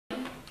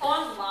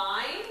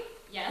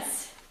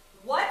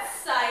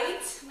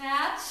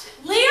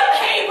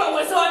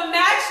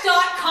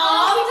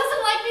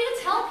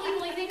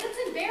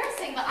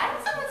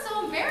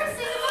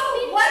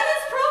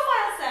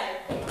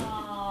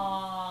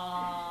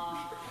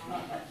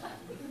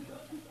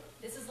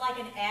like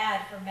an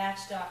ad for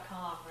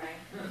Match.com, right?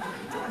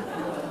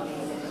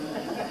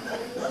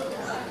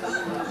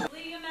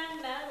 Liam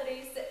and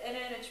Melody sitting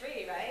in a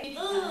tree, right?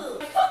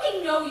 Ugh. I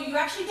fucking know you. You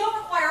actually don't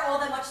require all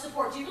that much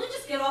support. Do you really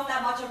just get off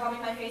that much of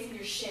rubbing my face in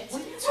your shit?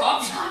 What are you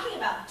talking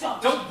about?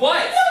 Don't. Don't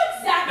what? You know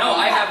exactly. No,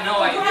 I have no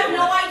idea. You have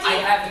no idea. I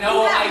have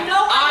no idea.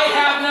 I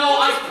have no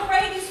idea. You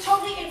parade these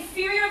totally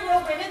inferior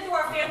little women through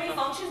our family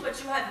functions, but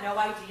you have no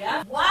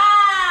idea.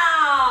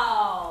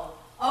 Wow.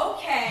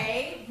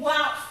 Okay.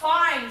 Wow.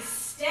 Fine.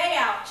 Stay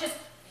out. Just.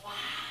 Wow.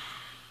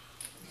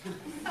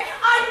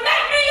 I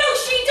met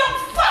Miyushi.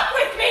 Don't fuck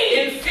with me.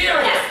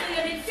 Inferior. Yes,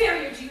 Liam.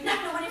 Inferior. Do you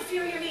not know what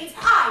inferior means?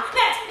 I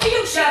met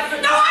Miyushi.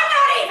 No, I'm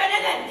not even.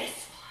 And then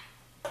this one,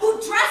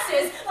 who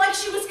dresses like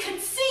she was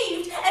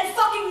conceived and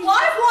fucking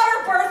live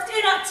water birthed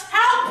in a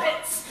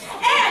talbot.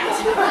 And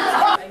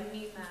I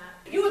mean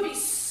that. You would be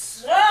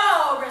so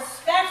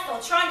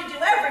respectful, trying to do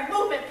every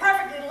movement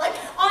perfectly to like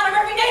honor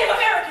every Native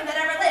American that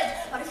ever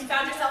lived. But if you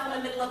found yourself in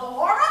the middle of a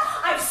horror,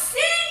 I've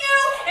seen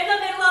you in the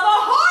middle of a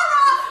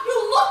horror. You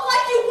look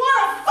like you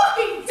want to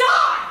fucking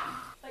die.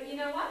 But you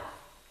know what?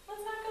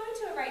 Let's not go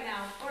into it right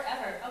now, or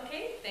ever,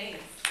 okay?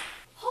 Thanks.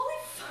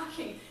 Holy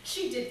fucking,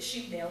 she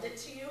mailed it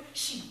to you?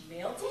 She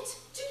mailed it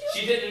to you?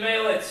 She didn't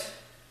mail it.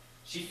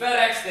 She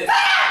FedExed it.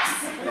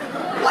 FedEx!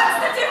 What's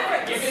the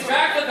difference? You can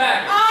track the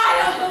package.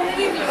 I don't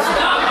believe you.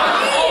 Stop!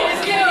 I'm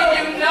always giving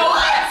you know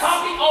that.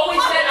 Poppy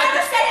always said I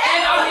could,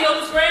 and I'm the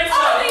oldest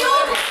grandson. I'm the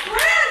oldest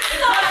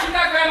grandson. You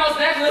got grandma's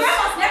necklace.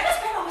 Grandma's necklace?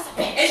 Grandma was a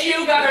bitch. And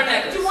you got her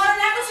necklace. Do you want a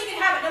necklace? You can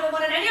have it. No one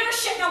wanted any of her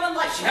shit. No one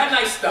liked She you. had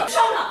nice stuff.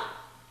 Jonah,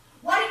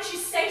 why didn't you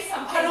say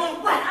something? I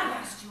don't. When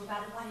I asked you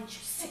about it, why didn't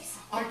you say something?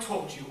 I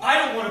told you, I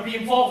don't want to be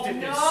involved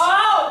in this.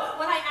 No!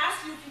 When I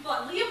asked you if you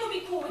thought Liam would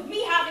be cool with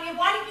me having it,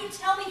 why didn't you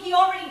tell me he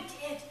already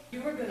did?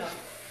 You were gonna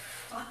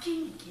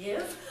fucking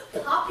give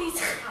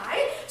Poppy's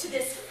high to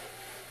this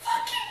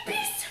fucking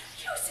piece of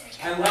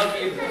music. I love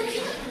you.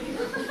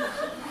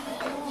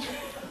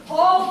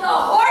 Hold the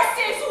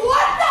horses!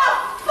 What the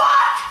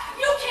fuck?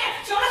 You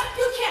can't, Jonah,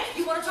 you can't.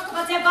 You want to talk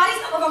about dead bodies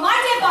over my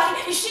dead body?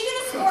 Is she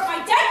gonna support my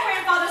dead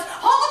grandfather's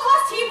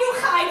Holocaust Hebrew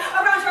chai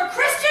around her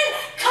Christian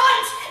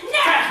cunt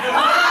neck? Oh,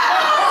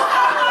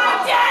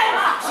 my dead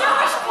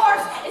Jewish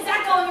corpse! Is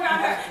that going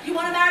around her? You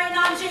want to marry a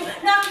non-Jew?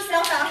 Knock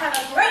yourself out, have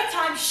a great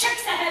time,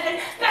 shakes to heaven,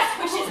 best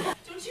wishes.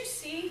 Don't you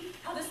see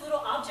how this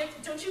little object,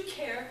 don't you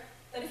care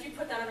that if you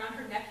put that around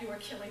her neck, you are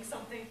killing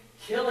something?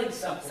 Killing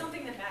something.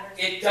 Something that matters.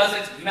 It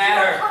doesn't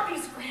matter. You're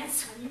Poppy's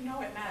grandson, you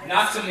know it matters.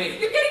 Not to me.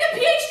 You're getting a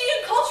PhD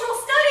in cultural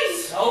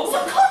studies. So? So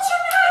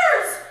culture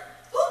matters.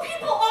 Who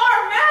people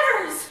are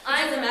matters.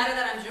 Does it matter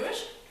that I'm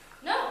Jewish?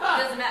 No, it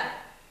doesn't matter.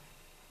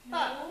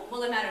 No.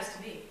 Well, it matters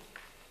to me.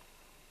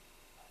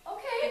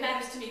 Okay. It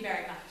matters to me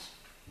very much.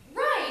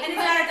 Right. And it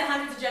mattered to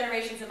hundreds of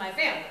generations of my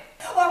family.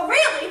 Or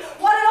really,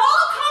 what it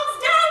all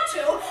comes down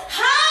to,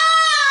 how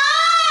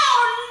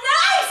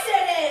nice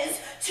it is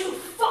to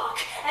fuck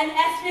an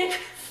ethnic